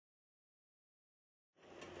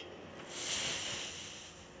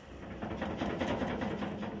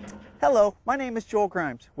Hello, my name is Joel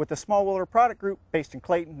Grimes with the Small Wheeler Product Group based in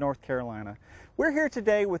Clayton, North Carolina. We're here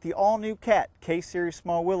today with the all-new CAT K-Series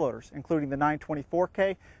small wheel loaders, including the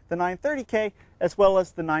 924K, the 930K, as well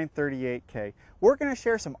as the 938K. We're going to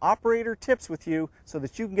share some operator tips with you so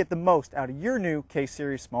that you can get the most out of your new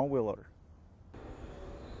K-Series small wheel loader.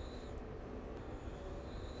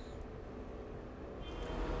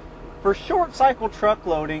 For short cycle truck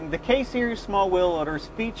loading, the K-Series small wheel loaders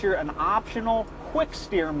feature an optional quick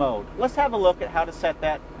steer mode. Let's have a look at how to set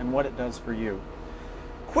that and what it does for you.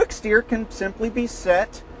 Quick steer can simply be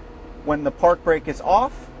set when the park brake is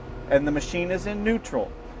off and the machine is in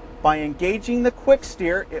neutral. By engaging the quick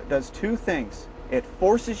steer, it does two things. It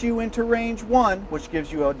forces you into range 1, which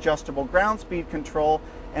gives you adjustable ground speed control,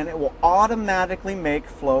 and it will automatically make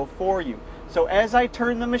flow for you. So as I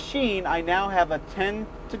turn the machine, I now have a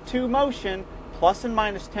 10-to-2 motion, plus and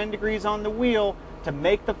minus 10 degrees on the wheel to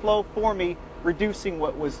make the flow for me, reducing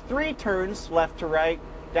what was 3 turns left to right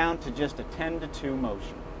down to just a 10-to-2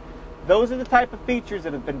 motion. Those are the type of features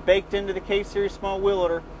that have been baked into the K-Series small wheel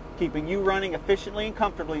loader, keeping you running efficiently and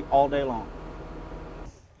comfortably all day long.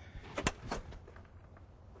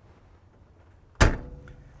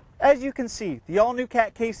 As you can see, the all-new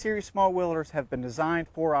CAT K-Series small wheel loaders have been designed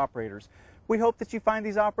for operators. We hope that you find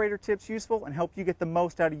these operator tips useful and help you get the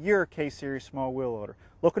most out of your K-Series small wheel loader.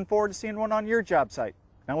 Looking forward to seeing one on your job site.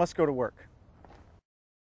 Now let's go to work.